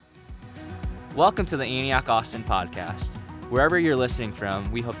Welcome to the Antioch Austin podcast. Wherever you're listening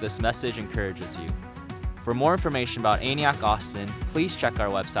from, we hope this message encourages you. For more information about Antioch Austin, please check our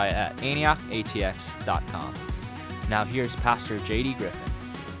website at antiochatx.com. Now here's Pastor J.D. Griffin.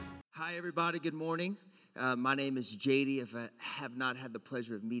 Hi everybody, good morning. My name is J.D. If I have not had the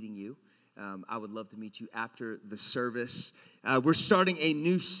pleasure of meeting you, I would love to meet you after the service. We're starting a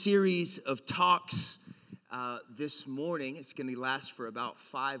new series of talks this morning. It's going to last for about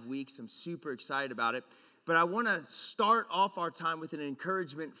 5 weeks. I'm super excited about it. But I want to start off our time with an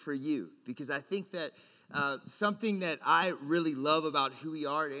encouragement for you, because I think that something that I really love about who we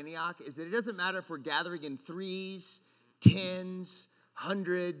are at Antioch is that it doesn't matter if we're gathering in threes, tens,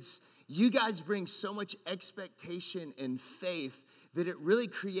 hundreds. You guys bring so much expectation and faith that it really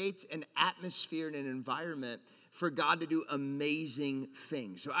creates an atmosphere and an environment for God to do amazing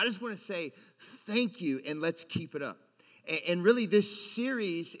things. So I just want to say thank you, and let's keep it up. And really this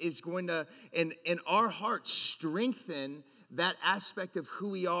series is going to, in our hearts, strengthen that aspect of who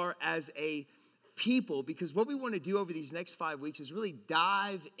we are as a people, because what we want to do over these next 5 weeks is really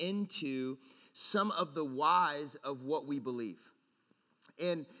dive into some of the whys of what we believe.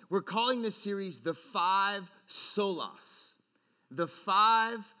 And we're calling this series the 5 Solas. The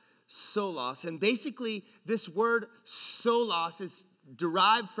 5 Solas. And basically, this word solas is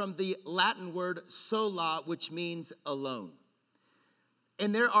derived from the Latin word sola, which means alone.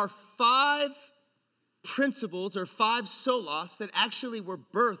 And there are 5 principles or 5 solas that actually were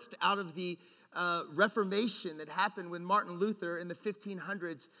birthed out of the Reformation that happened when Martin Luther in the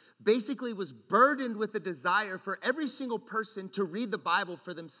 1500s basically was burdened with a desire for every single person to read the Bible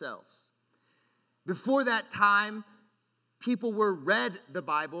for themselves. Before that time, people were read the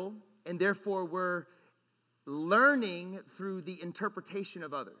Bible and therefore were learning through the interpretation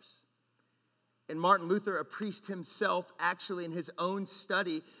of others. And Martin Luther, a priest himself, actually in his own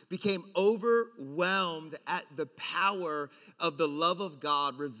study, became overwhelmed at the power of the love of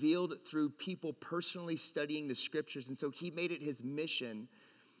God revealed through people personally studying the scriptures. And so he made it his mission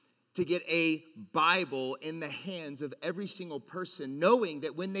to get a Bible in the hands of every single person, knowing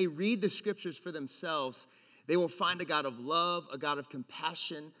that when they read the scriptures for themselves, they will find a God of love, a God of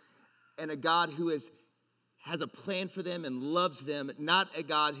compassion, and a God who has a plan for them and loves them, not a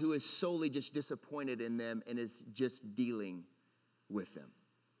God who is solely just disappointed in them and is just dealing with them.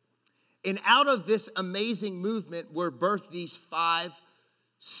 And out of this amazing movement were birthed these 5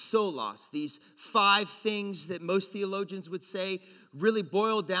 solas, these 5 things that most theologians would say really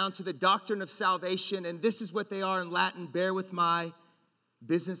boil down to the doctrine of salvation. And this is what they are in Latin. Bear with my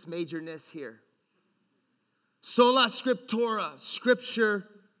business majorness here. Sola scriptura, scripture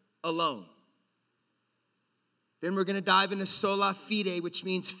alone. Then we're going to dive into sola fide, which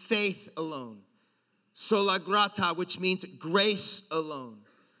means faith alone. Sola grata, which means grace alone.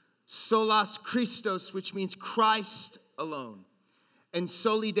 Solas Christos, which means Christ alone. And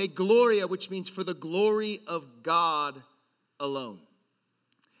soli Deo gloria, which means for the glory of God alone.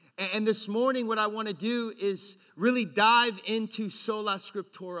 And this morning, what I want to do is really dive into sola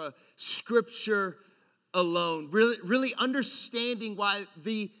scriptura, scripture alone. Really understanding why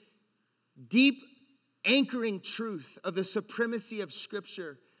the deep anchoring truth of the supremacy of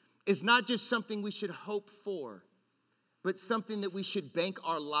Scripture is not just something we should hope for, but something that we should bank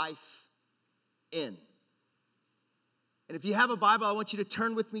our life in. And if you have a Bible, I want you to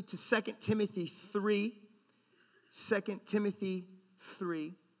turn with me to 2 Timothy 3. 2 Timothy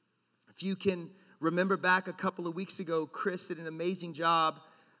 3. If you can remember back a couple of weeks ago, Chris did an amazing job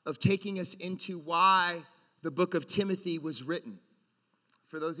of taking us into why the book of Timothy was written.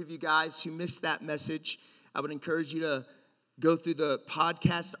 For those of you guys who missed that message, I would encourage you to go through the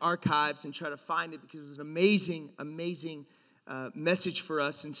podcast archives and try to find it, because it was an amazing message for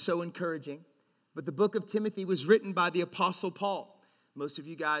us and so encouraging. But the book of Timothy was written by the Apostle Paul. Most of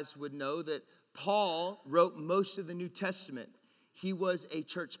you guys would know that Paul wrote most of the New Testament. He was a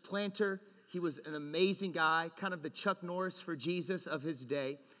church planter. He was an amazing guy, kind of the Chuck Norris for Jesus of his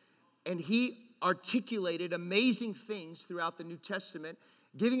day. And he articulated amazing things throughout the New Testament,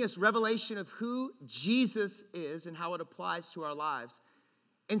 giving us revelation of who Jesus is and how it applies to our lives.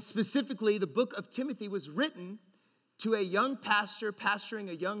 And specifically, the book of Timothy was written to a young pastor pastoring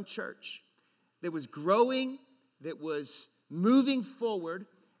a young church that was growing, that was moving forward.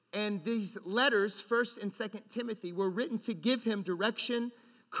 And these letters, 1st and 2nd Timothy, were written to give him direction,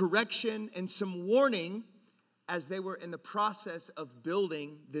 correction, and some warning as they were in the process of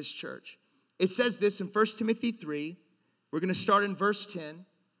building this church. It says this in 1 Timothy 3. We're going to start in verse 10.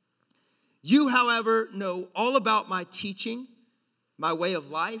 You, however, know all about my teaching, my way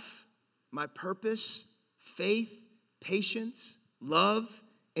of life, my purpose, faith, patience, love,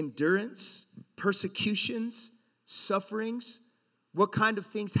 endurance, persecutions, sufferings, what kind of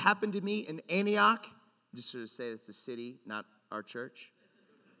things happened to me in Antioch. Just to say it's the city, not our church.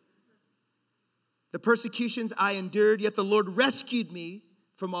 The persecutions I endured, yet the Lord rescued me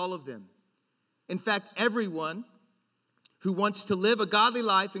from all of them. In fact, everyone who wants to live a godly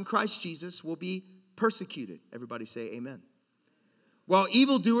life in Christ Jesus will be persecuted. Everybody say amen. While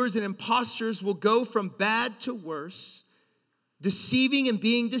evildoers and impostors will go from bad to worse, deceiving and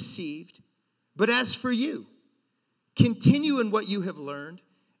being deceived. But as for you, continue in what you have learned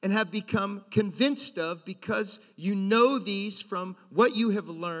and have become convinced of, because you know these from what you have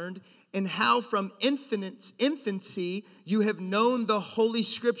learned, and how from infancy you have known the Holy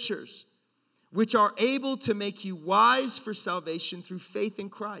Scriptures, which are able to make you wise for salvation through faith in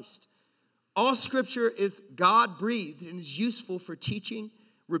Christ. All Scripture is God-breathed and is useful for teaching,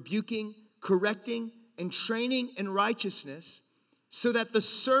 rebuking, correcting, and training in righteousness, so that the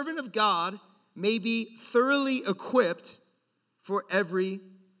servant of God may be thoroughly equipped for every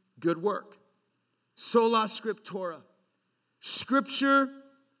good work. Sola Scriptura. Scripture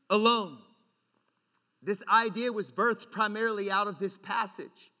alone. This idea was birthed primarily out of this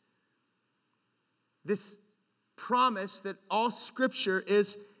passage. This promise that all Scripture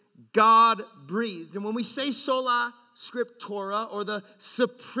is God-breathed. And when we say sola scriptura, or the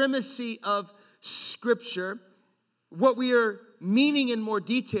supremacy of Scripture, what we are meaning in more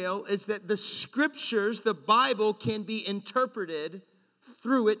detail is that the Scriptures, the Bible, can be interpreted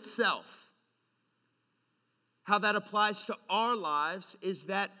through itself. How that applies to our lives is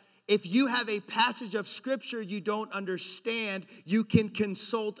that if you have a passage of Scripture you don't understand, you can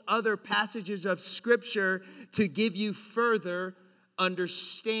consult other passages of Scripture to give you further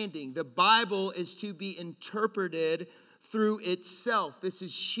understanding. The Bible is to be interpreted through itself. This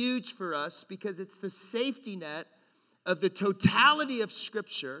is huge for us because it's the safety net of the totality of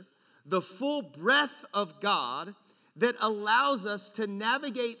Scripture, the full breadth of God, that allows us to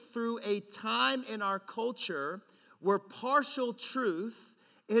navigate through a time in our culture where partial truth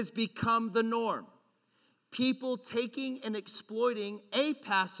has become the norm. People taking and exploiting a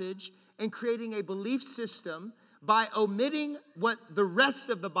passage and creating a belief system by omitting what the rest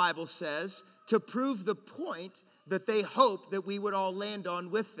of the Bible says to prove the point that they hope that we would all land on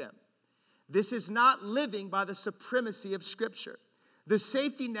with them. This is not living by the supremacy of Scripture. The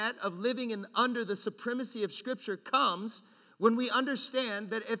safety net of living under the supremacy of Scripture comes when we understand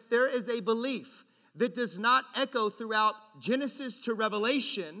that if there is a belief that does not echo throughout Genesis to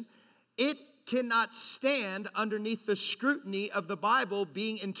Revelation, it cannot stand underneath the scrutiny of the Bible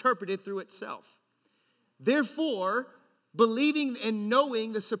being interpreted through itself. Therefore, believing and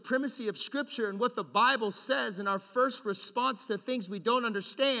knowing the supremacy of Scripture and what the Bible says, and our first response to things we don't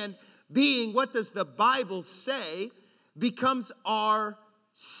understand being, what does the Bible say, becomes our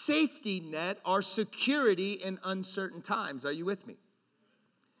safety net, our security in uncertain times. Are you with me?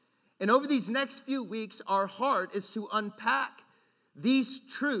 And over these next few weeks, our heart is to unpack these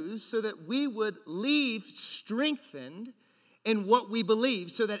truths so that we would leave strengthened in what we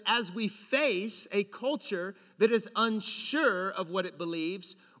believe, so that as we face a culture that is unsure of what it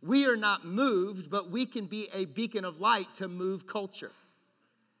believes, we are not moved, but we can be a beacon of light to move culture.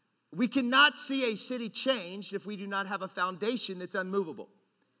 We cannot see a city changed if we do not have a foundation that's unmovable.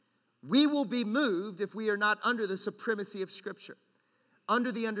 We will be moved if we are not under the supremacy of Scripture,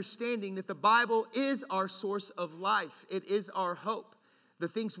 under the understanding that the Bible is our source of life. It is our hope. The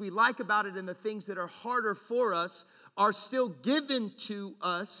things we like about it and the things that are harder for us are still given to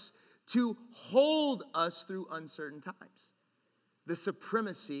us to hold us through uncertain times. The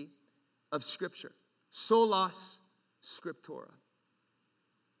supremacy of Scripture. Solas Scriptura.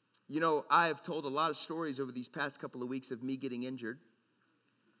 You know, I have told a lot of stories over these past couple of weeks of me getting injured.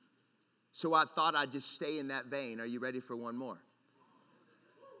 So I thought I'd just stay in that vein. Are you ready for one more?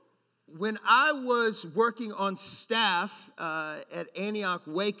 When I was working on staff at Antioch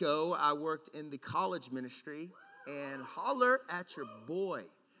Waco, I worked in the college ministry, and holler at your boy.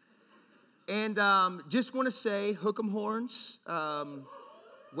 And just want to say, hook 'em horns,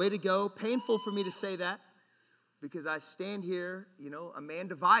 way to go. Painful for me to say that, because I stand here, a man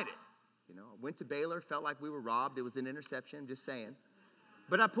divided. Went to Baylor, felt like we were robbed. It was an interception, just saying.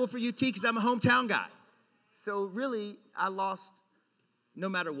 But I pull for UT because I'm a hometown guy. So really, I lost no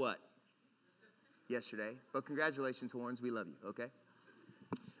matter what yesterday. But congratulations, Horns. We love you, okay?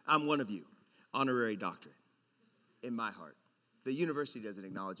 I'm one of you. Honorary doctorate in my heart. The university doesn't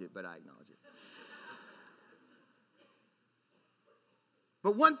acknowledge it, but I acknowledge it.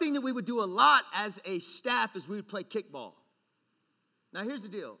 But one thing that we would do a lot as a staff is we would play kickball. Now, here's the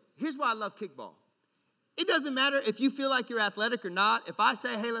deal. Here's why I love kickball. It doesn't matter if you feel like you're athletic or not. If I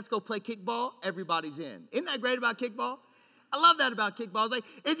say, hey, let's go play kickball, everybody's in. Isn't that great about kickball? I love that about kickball. It's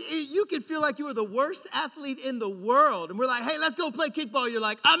like you can feel like you are the worst athlete in the world. And we're like, hey, let's go play kickball. You're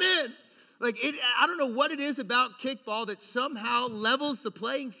like, I'm in. I don't know what it is about kickball that somehow levels the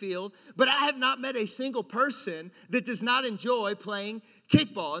playing field, but I have not met a single person that does not enjoy playing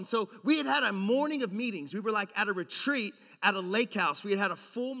kickball. And so we had a morning of meetings. We were like at a retreat at a lake house. We had a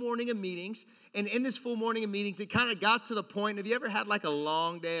full morning of meetings. And in this full morning of meetings, it kind of got to the point, have you ever had like a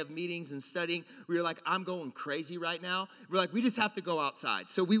long day of meetings and studying where you're like, I'm going crazy right now? We're like, we just have to go outside.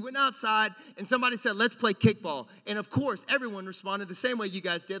 So we went outside and somebody said, let's play kickball. And of course, everyone responded the same way you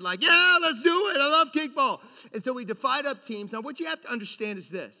guys did, like, yeah, let's do it. I love kickball. And so we divided up teams. Now, what you have to understand is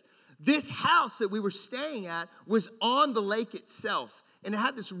this. This house that we were staying at was on the lake itself. And it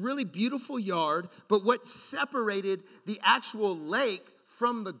had this really beautiful yard, but what separated the actual lake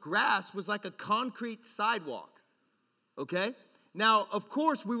from the grass was like a concrete sidewalk, okay? Now, of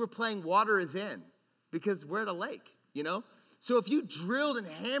course, we were playing water is in because we're at a lake, you know? So if you drilled and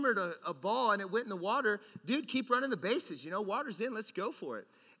hammered a ball and it went in the water, dude, keep running the bases, you know? Water's in, let's go for it.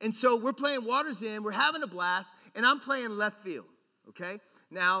 And so we're playing water's in, we're having a blast, and I'm playing left field, okay?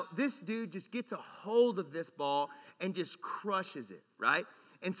 Now, this dude just gets a hold of this ball and just crushes it, right?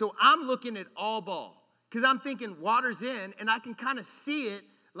 And so I'm looking at all ball. Because I'm thinking water's in, and I can kind of see it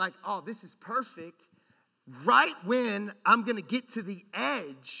like, oh, this is perfect. Right when I'm going to get to the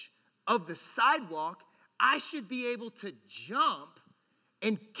edge of the sidewalk, I should be able to jump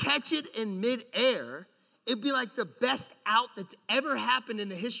and catch it in midair. It'd be like the best out that's ever happened in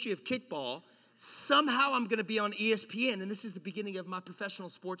the history of kickball. Somehow I'm going to be on ESPN, and this is the beginning of my professional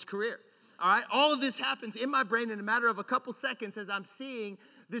sports career. All right, all of this happens in my brain in a matter of a couple seconds as I'm seeing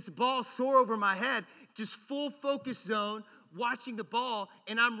this ball soar over my head, just full focus zone, watching the ball,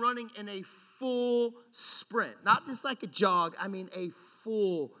 and I'm running in a full sprint. Not just like a jog, I mean a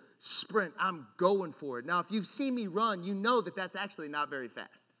full sprint. I'm going for it. Now, if you've seen me run, you know that that's actually not very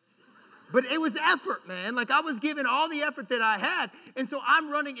fast. But it was effort, man. Like I was giving all the effort that I had, and so I'm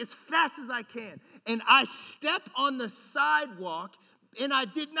running as fast as I can. And I step on the sidewalk, and I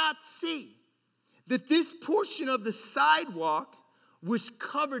did not see that this portion of the sidewalk was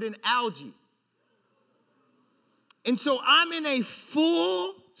covered in algae. And so I'm in a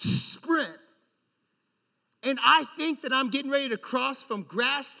full sprint, and I think that I'm getting ready to cross from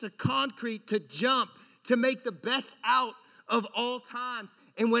grass to concrete to jump to make the best out of all times.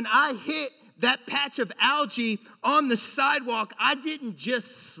 And when I hit that patch of algae on the sidewalk, I didn't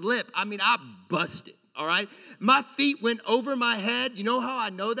just slip. I mean, I busted. All right? My feet went over my head. You know how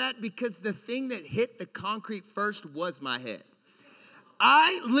I know that? Because the thing that hit the concrete first was my head.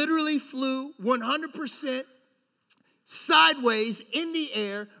 I literally flew 100% sideways in the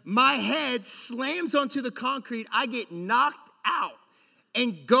air. My head slams onto the concrete. I get knocked out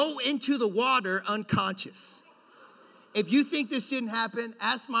and go into the water unconscious. If you think this didn't happen,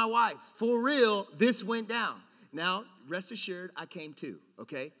 ask my wife. For real, this went down. Now, rest assured, I came to,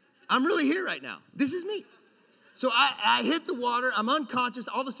 okay? I'm really here right now. This is me. So I hit the water. I'm unconscious.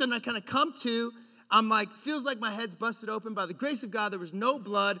 All of a sudden, I kind of come to. I'm like, feels like my head's busted open. By the grace of God, there was no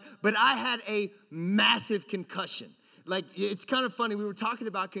blood, but I had a massive concussion. Like, it's kind of funny. We were talking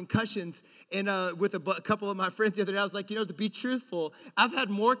about concussions and with a couple of my friends the other day. I was like, to be truthful, I've had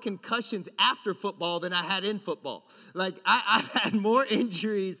more concussions after football than I had in football. Like, I've had more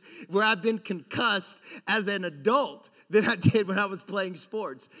injuries where I've been concussed as an adult than I did when I was playing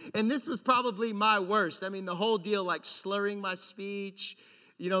sports. And this was probably my worst. I mean, the whole deal, like slurring my speech,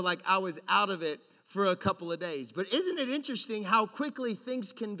 like I was out of it for a couple of days. But isn't it interesting how quickly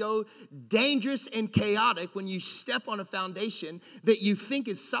things can go dangerous and chaotic when you step on a foundation that you think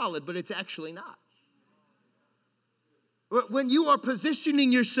is solid, but it's actually not? When you are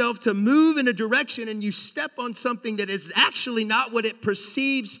positioning yourself to move in a direction and you step on something that is actually not what it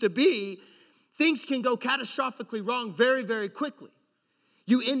perceives to be, things can go catastrophically wrong very, very quickly.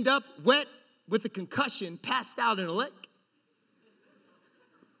 You end up wet with a concussion, passed out in a lake.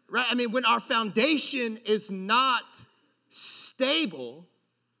 Right? I mean, when our foundation is not stable,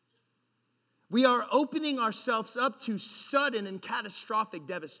 we are opening ourselves up to sudden and catastrophic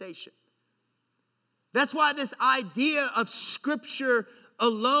devastation. That's why this idea of Scripture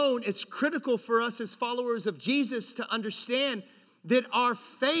alone is critical for us as followers of Jesus to understand that our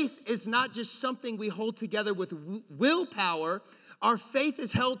faith is not just something we hold together with willpower. Our faith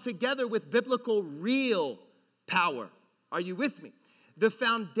is held together with biblical real power. Are you with me? The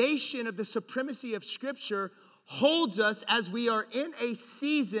foundation of the supremacy of Scripture holds us as we are in a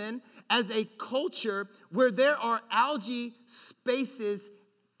season, as a culture, where there are algae spaces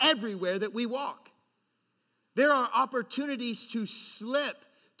everywhere that we walk. There are opportunities to slip,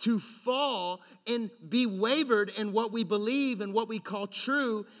 to fall, and be wavered in what we believe and what we call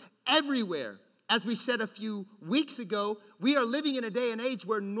true everywhere. As we said a few weeks ago, we are living in a day and age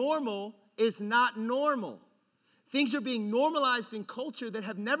where normal is not normal. Things are being normalized in culture that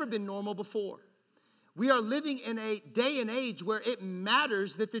have never been normal before. We are living in a day and age where it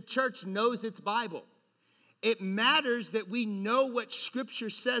matters that the church knows its Bible. It matters that we know what Scripture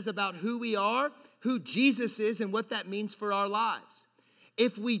says about who we are, who Jesus is, and what that means for our lives.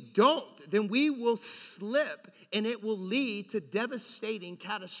 If we don't, then we will slip, and it will lead to devastating,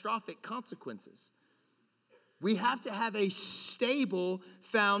 catastrophic consequences. We have to have a stable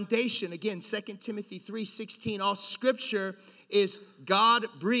foundation. Again, 2 Timothy 3:16, all Scripture is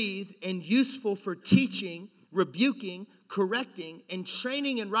God-breathed and useful for teaching, rebuking, correcting, and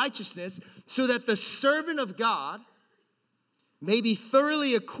training in righteousness, so that the servant of God may be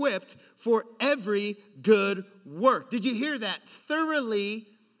thoroughly equipped for every good work. Did you hear that? Thoroughly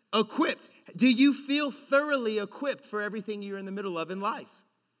equipped. Do you feel thoroughly equipped for everything you're in the middle of in life?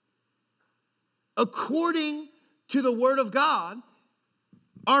 According to the Word of God,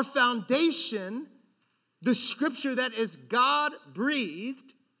 our foundation, the Scripture that is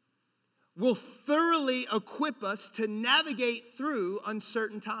God-breathed, will thoroughly equip us to navigate through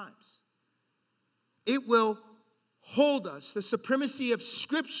uncertain times. It will hold us. The supremacy of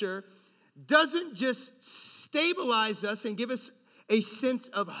Scripture doesn't just stabilize us and give us a sense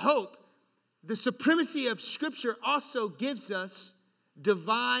of hope. The supremacy of Scripture also gives us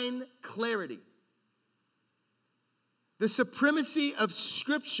divine clarity. The supremacy of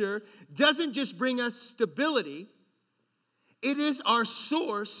Scripture doesn't just bring us stability, it is our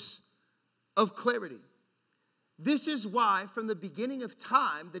source of clarity. This is why, from the beginning of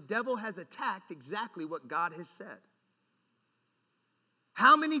time, the devil has attacked exactly what God has said.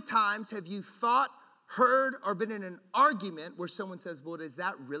 How many times have you thought, heard, or been in an argument where someone says, well, is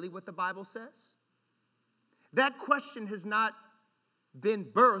that really what the Bible says? That question has not been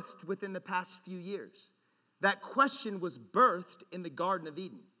birthed within the past few years. That question was birthed in the Garden of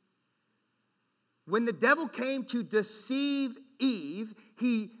Eden. When the devil came to deceive Eve,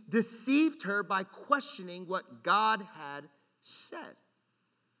 he deceived her by questioning what God had said.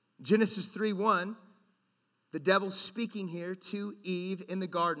 Genesis 3:1, the devil speaking here to Eve in the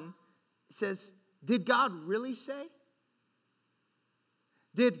garden, says, did God really say?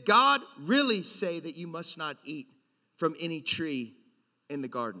 Did God really say that you must not eat from any tree in the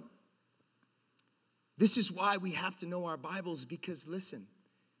garden? This is why we have to know our Bibles, because listen,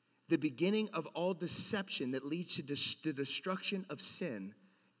 the beginning of all deception that leads to the destruction of sin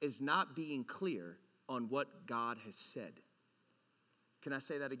is not being clear on what God has said. Can I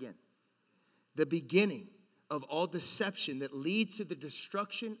say that again? The beginning of all deception that leads to the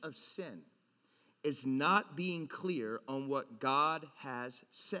destruction of sin is not being clear on what God has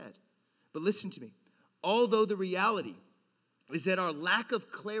said. But listen to me. Although the reality is that our lack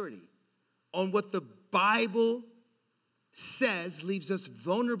of clarity on what the Bible says leaves us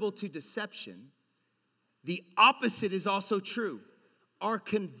vulnerable to deception, the opposite is also true. Our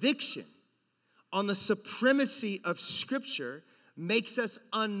conviction on the supremacy of Scripture makes us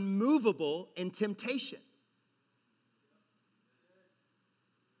unmovable in temptation.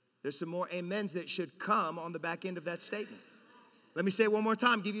 There's some more amens that should come on the back end of that statement. Let me say it one more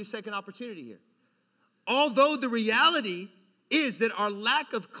time, give you a second opportunity here. Although the reality is that our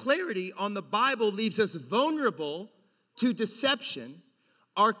lack of clarity on the Bible leaves us vulnerable to deception,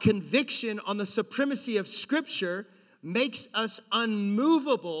 our conviction on the supremacy of Scripture makes us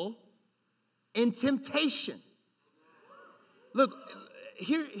unmovable in temptation. Look,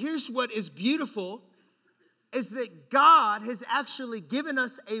 here's what is beautiful, is that God has actually given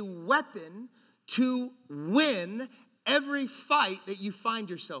us a weapon to win every fight that you find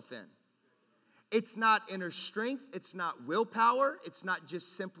yourself in. It's not inner strength, it's not willpower, it's not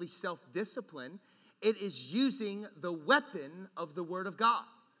just simply self-discipline. It is using the weapon of the Word of God.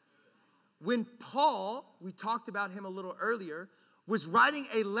 When Paul, we talked about him a little earlier, was writing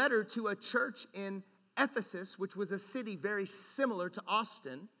a letter to a church in Ephesus, which was a city very similar to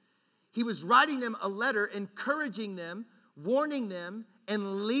Austin, he was writing them a letter encouraging them, warning them,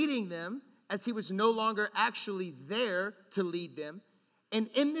 and leading them, as he was no longer actually there to lead them. And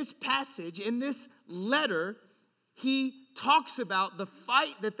in this passage, in this letter, he talks about the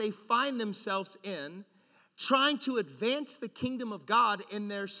fight that they find themselves in, trying to advance the kingdom of God in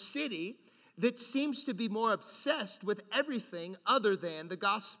their city that seems to be more obsessed with everything other than the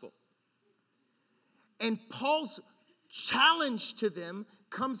gospel. And Paul's challenge to them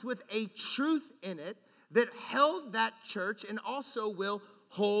comes with a truth in it that held that church and also will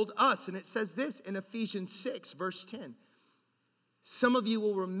hold us. And it says this in Ephesians 6, verse 10. Some of you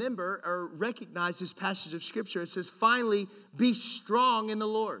will remember or recognize this passage of Scripture. It says, finally, be strong in the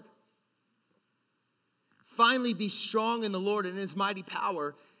Lord. Finally, be strong in the Lord and in His mighty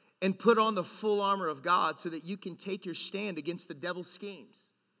power, and put on the full armor of God so that you can take your stand against the devil's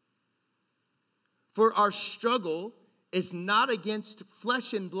schemes. For our struggle is not against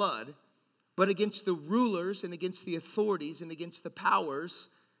flesh and blood, but against the rulers and against the authorities and against the powers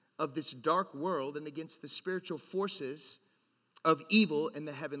of this dark world and against the spiritual forces of evil in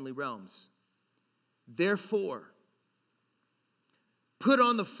the heavenly realms. Therefore, put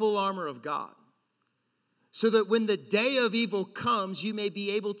on the full armor of God, so that when the day of evil comes, you may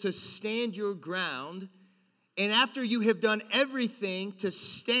be able to stand your ground. And after you have done everything to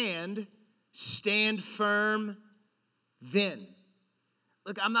stand firm then.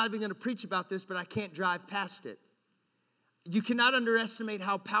 Look, I'm not even going to preach about this, but I can't drive past it. You cannot underestimate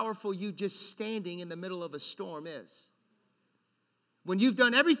how powerful you just standing in the middle of a storm is. When you've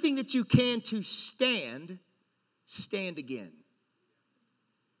done everything that you can to stand again.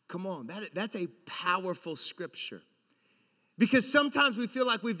 Come on, that's a powerful scripture. Because sometimes we feel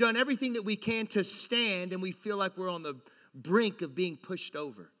like we've done everything that we can to stand, and we feel like we're on the brink of being pushed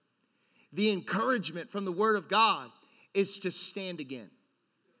over. The encouragement from the Word of God is to stand again.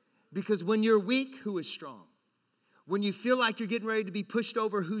 Because when you're weak, who is strong? When you feel like you're getting ready to be pushed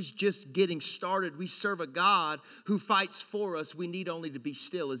over, who's just getting started? We serve a God who fights for us. We need only to be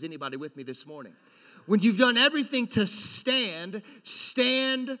still. Is anybody with me this morning? When you've done everything to stand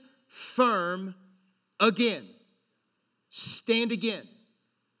firm again. Stand again.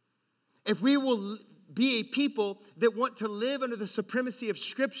 If we will be a people that want to live under the supremacy of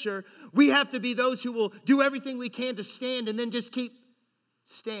Scripture, we have to be those who will do everything we can to stand and then just keep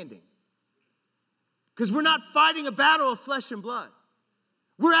standing. Because we're not fighting a battle of flesh and blood.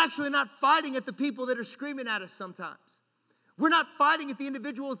 We're actually not fighting at the people that are screaming at us sometimes. We're not fighting at the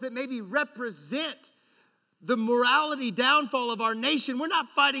individuals that maybe represent the morality downfall of our nation. We're not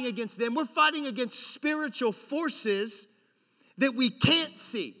fighting against them. We're fighting against spiritual forces that we can't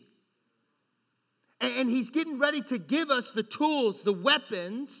see. And He's getting ready to give us the tools, the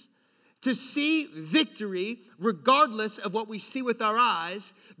weapons to see victory regardless of what we see with our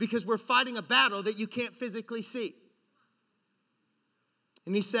eyes, because we're fighting a battle that you can't physically see.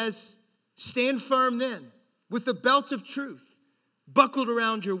 And He says, stand firm then with the belt of truth buckled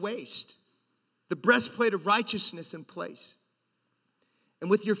around your waist, the breastplate of righteousness in place, and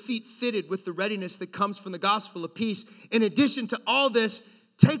with your feet fitted with the readiness that comes from the gospel of peace. In addition to all this,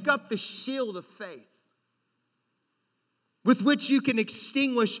 take up the shield of faith, with which you can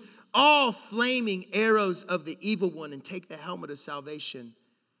extinguish all flaming arrows of the evil one, and take the helmet of salvation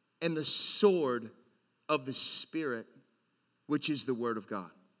and the sword of the Spirit, which is the word of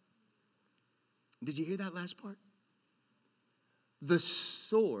God. Did you hear that last part? The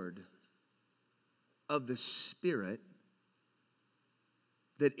sword of the Spirit,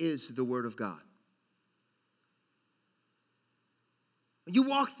 that is the word of God. You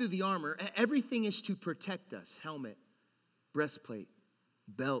walk through the armor, everything is to protect us. Helmet, breastplate,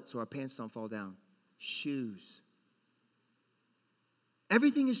 belt so our pants don't fall down, shoes.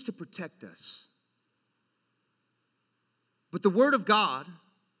 Everything is to protect us. But the Word of God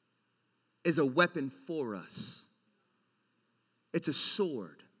is a weapon for us. It's a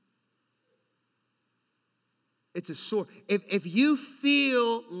sword. It's a sword. If you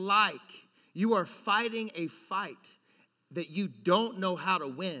feel like you are fighting a fight that you don't know how to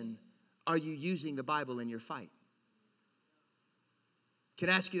win, are you using the Bible in your fight? Can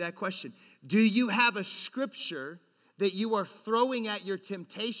I ask you that question? Do you have a scripture that you are throwing at your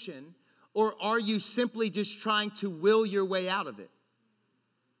temptation, or are you simply just trying to will your way out of it?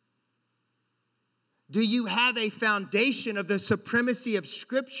 Do you have a foundation of the supremacy of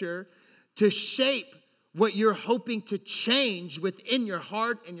Scripture to shape what you're hoping to change within your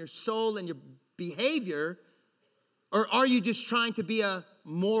heart and your soul and your behavior? Or are you just trying to be a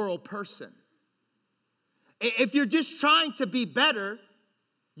moral person? If you're just trying to be better,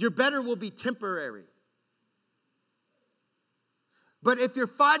 your better will be temporary. But if you're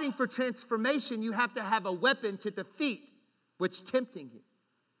fighting for transformation, you have to have a weapon to defeat what's tempting you.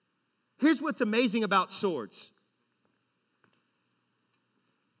 Here's what's amazing about swords.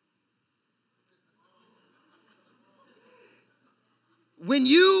 When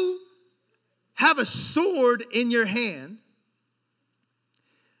you have a sword in your hand,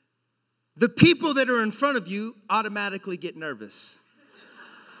 the people that are in front of you automatically get nervous.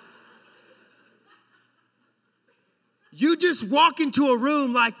 You just walk into a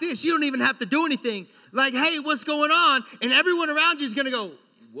room like this. You don't even have to do anything. Like, hey, what's going on? And everyone around you is going to go,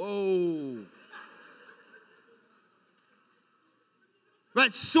 whoa.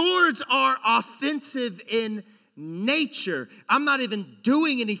 Right? Swords are offensive in nature. I'm not even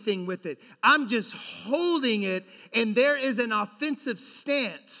doing anything with it. I'm just holding it, and there is an offensive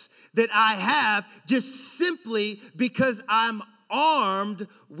stance that I have just simply because I'm armed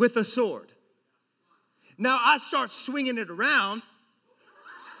with a sword. Now I start swinging it around.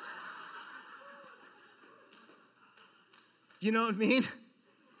 You know what I mean?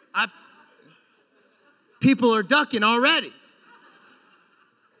 People are ducking already.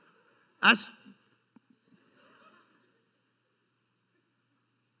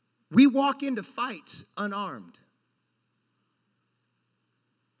 We walk into fights unarmed.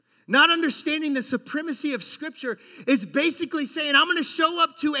 Not understanding the supremacy of Scripture is basically saying, I'm going to show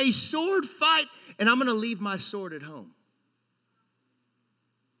up to a sword fight and I'm going to leave my sword at home.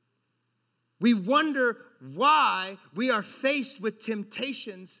 We wonder why we are faced with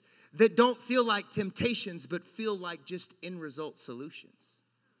temptations that don't feel like temptations but feel like just end result solutions.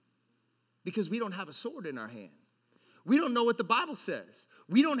 Because we don't have a sword in our hand. We don't know what the Bible says.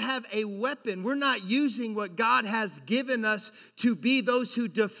 We don't have a weapon. We're not using what God has given us to be those who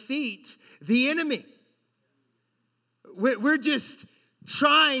defeat the enemy. We're just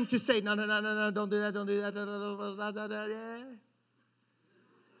trying to say, no, don't do that, don't do that. Yeah.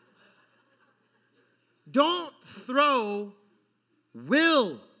 Don't throw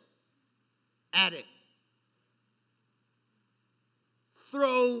will at it.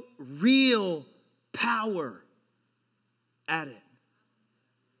 Throw real power at it.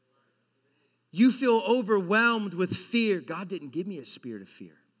 You feel overwhelmed with fear. God didn't give me a spirit of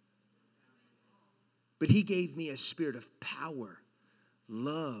fear, but He gave me a spirit of power,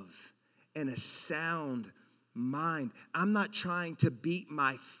 love, and a sound mind. I'm not trying to beat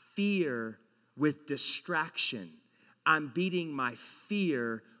my fear with distraction. I'm beating my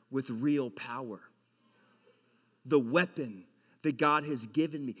fear with real power. The weapon that God has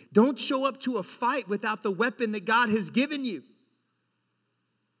given me. Don't show up to a fight without the weapon that God has given you.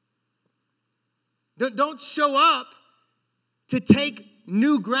 Don't show up to take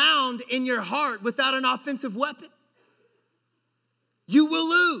new ground in your heart without an offensive weapon. You will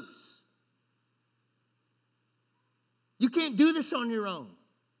lose. You can't do this on your own.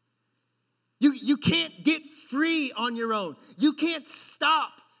 You can't get free on your own. You can't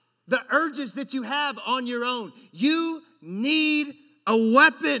stop the urges that you have on your own. You need a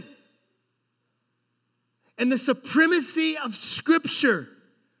weapon. And the supremacy of Scripture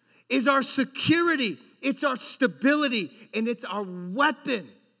is our security, it's our stability, and it's our weapon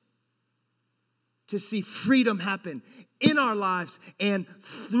to see freedom happen in our lives and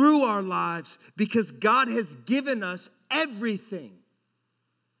through our lives, because God has given us everything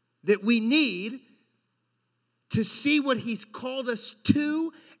that we need to see what He's called us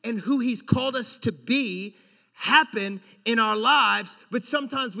to and who He's called us to be happen in our lives. But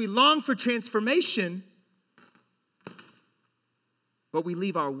sometimes we long for transformation, but we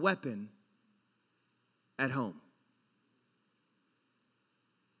leave our weapon at home.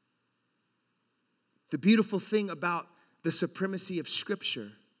 The beautiful thing about the supremacy of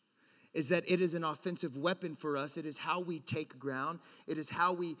Scripture is that it is an offensive weapon for us. It is how we take ground. It is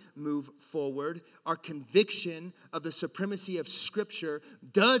how we move forward. Our conviction of the supremacy of Scripture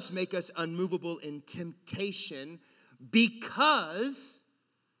does make us unmovable in temptation because,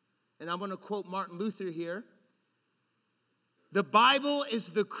 and I'm going to quote Martin Luther here, the Bible is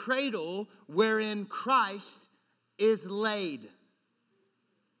the cradle wherein Christ is laid.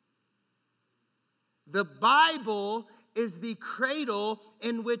 The Bible is the cradle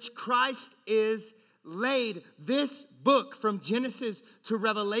in which Christ is laid. This book from Genesis to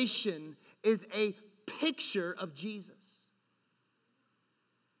Revelation is a picture of Jesus.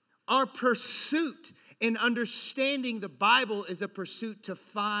 Our pursuit in understanding the Bible is a pursuit to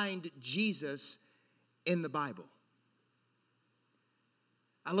find Jesus in the Bible.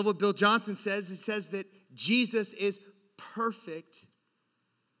 I love what Bill Johnson says. He says that Jesus is perfect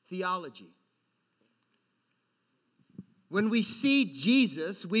theology. When we see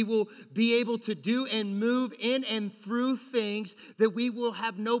Jesus, we will be able to do and move in and through things that we will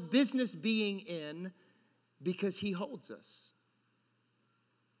have no business being in because He holds us.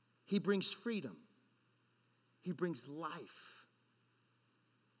 He brings freedom. He brings life.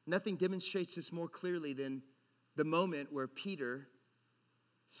 Nothing demonstrates this more clearly than the moment where Peter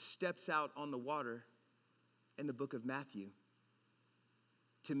steps out on the water in the book of Matthew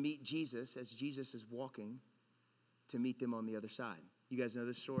to meet Jesus as Jesus is walking to meet them on the other side. You guys know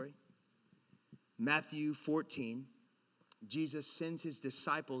this story? Matthew 14, Jesus sends his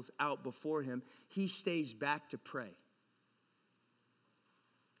disciples out before him. He stays back to pray.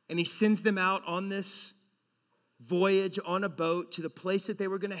 And he sends them out on this voyage on a boat to the place that they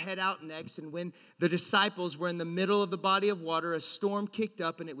were going to head out next. And when the disciples were in the middle of the body of water, a storm kicked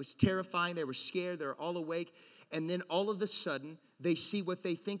up and it was terrifying. They were scared. They were all awake. And then all of a sudden, they see what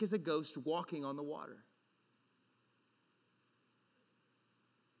they think is a ghost walking on the water.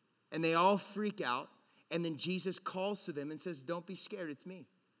 And they all freak out. And then Jesus calls to them and says, don't be scared, it's me.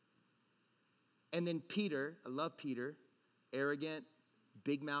 And then Peter, I love Peter, arrogant,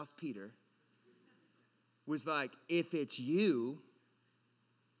 big mouth Peter, was like, if it's you,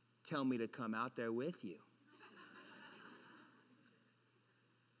 tell me to come out there with you.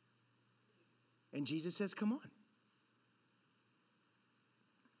 And Jesus says, come on.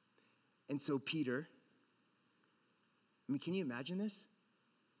 And so Peter, can you imagine this?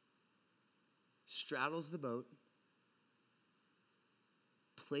 Straddles the boat,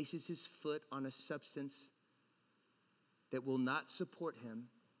 places his foot on a substance that will not support him,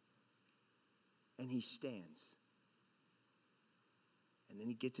 and he stands. And then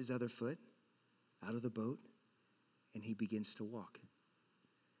he gets his other foot out of the boat, and he begins to walk.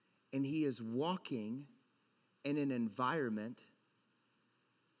 And he is walking in an environment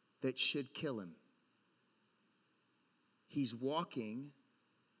that should kill him. He's walking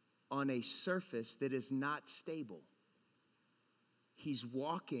on a surface that is not stable. He's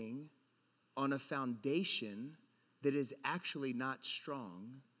walking on a foundation that is actually not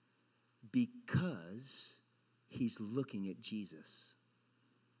strong because he's looking at Jesus.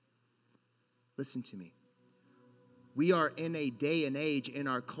 Listen to me. We are in a day and age in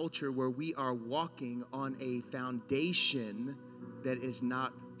our culture where we are walking on a foundation that is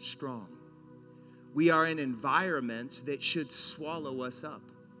not strong. We are in environments that should swallow us up.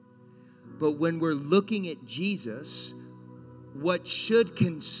 But when we're looking at Jesus, what should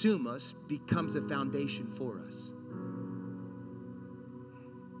consume us becomes a foundation for us.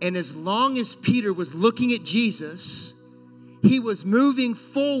 And as long as Peter was looking at Jesus, he was moving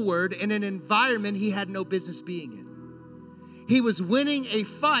forward in an environment he had no business being in. He was winning a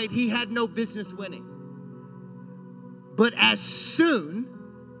fight he had no business winning. But as soon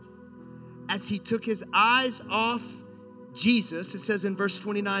as he took his eyes off Jesus, it says in verse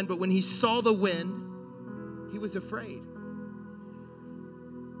 29, but when he saw the wind, he was afraid.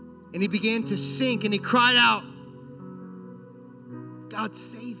 And he began to sink and he cried out, God,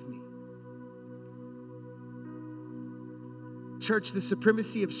 save me. Church, the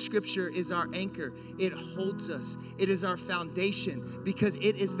supremacy of Scripture is our anchor. It holds us. It is our foundation because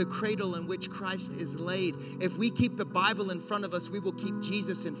it is the cradle in which Christ is laid. If we keep the Bible in front of us, we will keep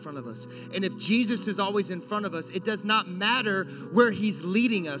Jesus in front of us. And if Jesus is always in front of us, it does not matter where he's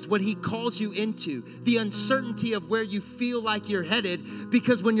leading us, what he calls you into, the uncertainty of where you feel like you're headed,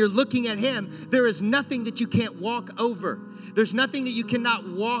 because when you're looking at him, there is nothing that you can't walk over. There's nothing that you cannot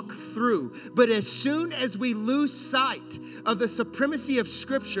walk through. But as soon as we lose sight of the supremacy of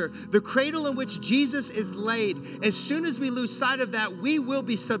Scripture, the cradle in which Jesus is laid, as soon as we lose sight of that, we will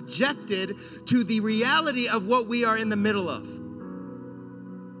be subjected to the reality of what we are in the middle of.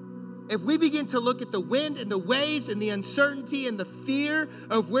 If we begin to look at the wind and the waves and the uncertainty and the fear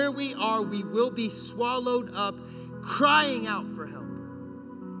of where we are, we will be swallowed up, crying out for help.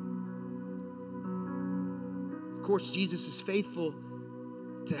 Of course, Jesus is faithful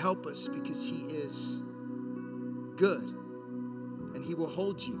to help us because he is good. And he will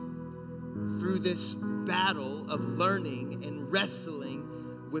hold you through this battle of learning and wrestling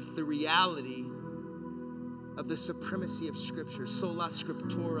with the reality of the supremacy of Scripture. Sola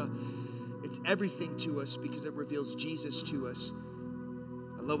Scriptura. It's everything to us because it reveals Jesus to us.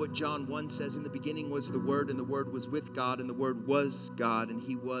 I love what John 1 says. In the beginning was the Word, and the Word was with God, and the Word was God, and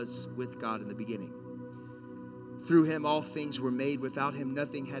he was with God in the beginning. Through him all things were made. Without him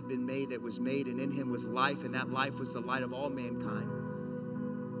nothing had been made that was made. And in him was life, and that life was the light of all mankind.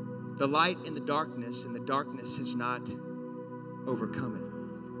 The light in the darkness, and the darkness has not overcome it.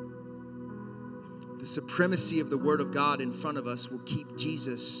 The supremacy of the Word of God in front of us will keep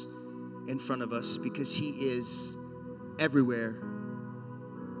Jesus in front of us because he is everywhere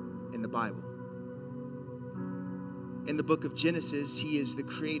in the Bible. In the book of Genesis, he is the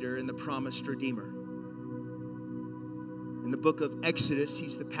creator and the promised redeemer. In the book of Exodus,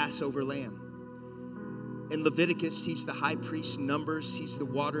 he's the Passover lamb. In Leviticus, he's the high priest. Numbers, he's the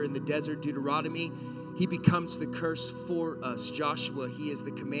water in the desert. Deuteronomy, He becomes the curse for us. Joshua, he is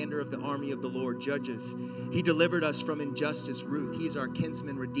the commander of the army of the Lord. Judges, he delivered us from injustice. Ruth, he is our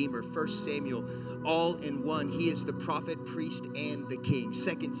kinsman redeemer. 1 Samuel, all in one. He is the prophet, priest, and the king.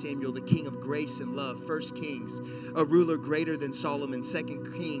 2 Samuel, the king of grace and love. 1 Kings, a ruler greater than Solomon.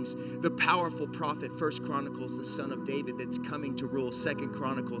 2 Kings, the powerful prophet. 1 Chronicles, the son of David that's coming to rule. 2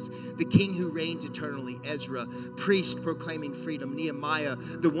 Chronicles, the king who reigns eternally. Ezra, priest proclaiming freedom. Nehemiah,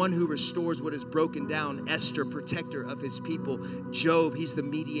 the one who restores what is broken down. Esther, protector of his people. Job, he's the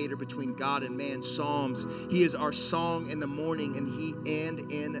mediator between God and man. Psalms, he is our song in the morning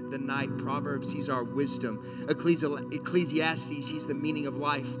and in the night. Proverbs, he's our wisdom. Ecclesiastes, he's the meaning of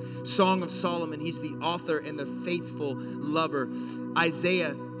life. Song of Solomon, he's the author and the faithful lover.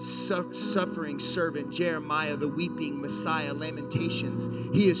 Isaiah, suffering servant. Jeremiah, the weeping Messiah. Lamentations,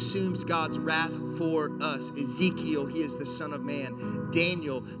 he assumes God's wrath for us. Ezekiel, he is the Son of Man.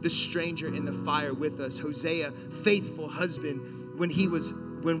 Daniel, the stranger in the fire with us. Hosea, faithful husband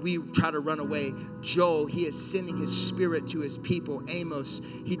when we try to run away. Joel, he is sending his spirit to his people. Amos,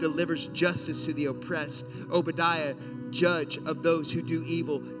 he delivers justice to the oppressed. Obadiah, judge of those who do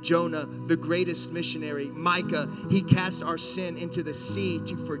evil. Jonah, the greatest missionary. Micah, he cast our sin into the sea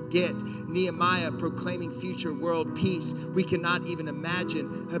to forget. Nehemiah, proclaiming future world peace we cannot even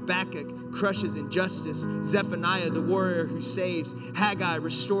imagine. Habakkuk, crushes injustice. Zephaniah, the warrior who saves. Haggai,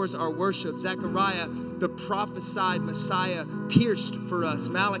 restores our worship. Zechariah, the prophesied Messiah, pierced for us.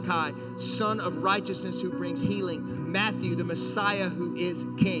 Malachi, son of righteousness who brings healing. Matthew, the Messiah who is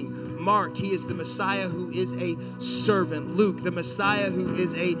king. Mark, he is the Messiah who is a servant. Luke, the Messiah who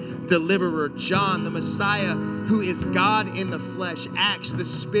is a deliverer. John, the Messiah who is God in the flesh. Acts, the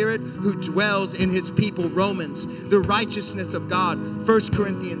Spirit who dwells in his people. Romans, the righteousness of God. 1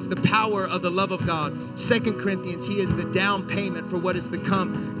 Corinthians, the power of the love of God. 2 Corinthians, he is the down payment for what is to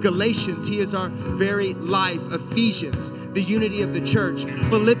come. Galatians, he is our very life. Ephesians, the unity of the church.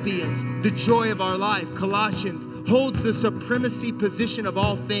 Philippians, the joy of our life. Colossians, holds the supremacy position of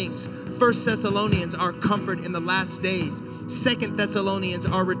all things. 1 Thessalonians, our comfort in the last days. 2 Thessalonians,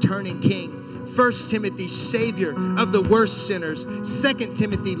 our returning king. 1 Timothy, savior of the worst sinners. 2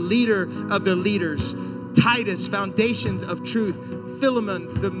 Timothy, leader of the leaders. Titus, foundations of truth.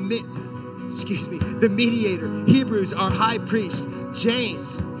 Philemon, the mediator. Hebrews, our high priest.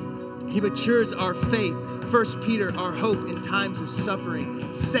 James, he matures our faith. 1 Peter, our hope in times of suffering.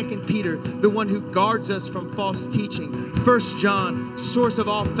 2 Peter, the one who guards us from false teaching. 1 John, source of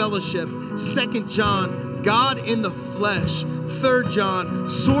all fellowship. 2 John, God in the flesh. 3 John,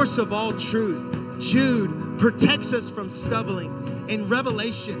 source of all truth. Jude, protects us from stumbling. In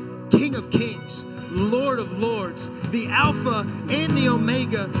Revelation, King of Kings, Lord of Lords, the Alpha and the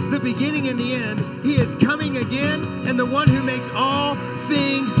Omega, the beginning and the end. He is coming again, and the one who makes all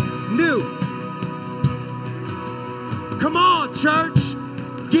things new. Come on, church.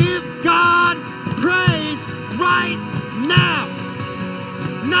 Give God praise right now.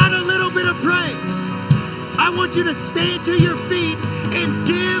 Not a little bit of praise. I want you to stand to your feet and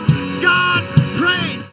give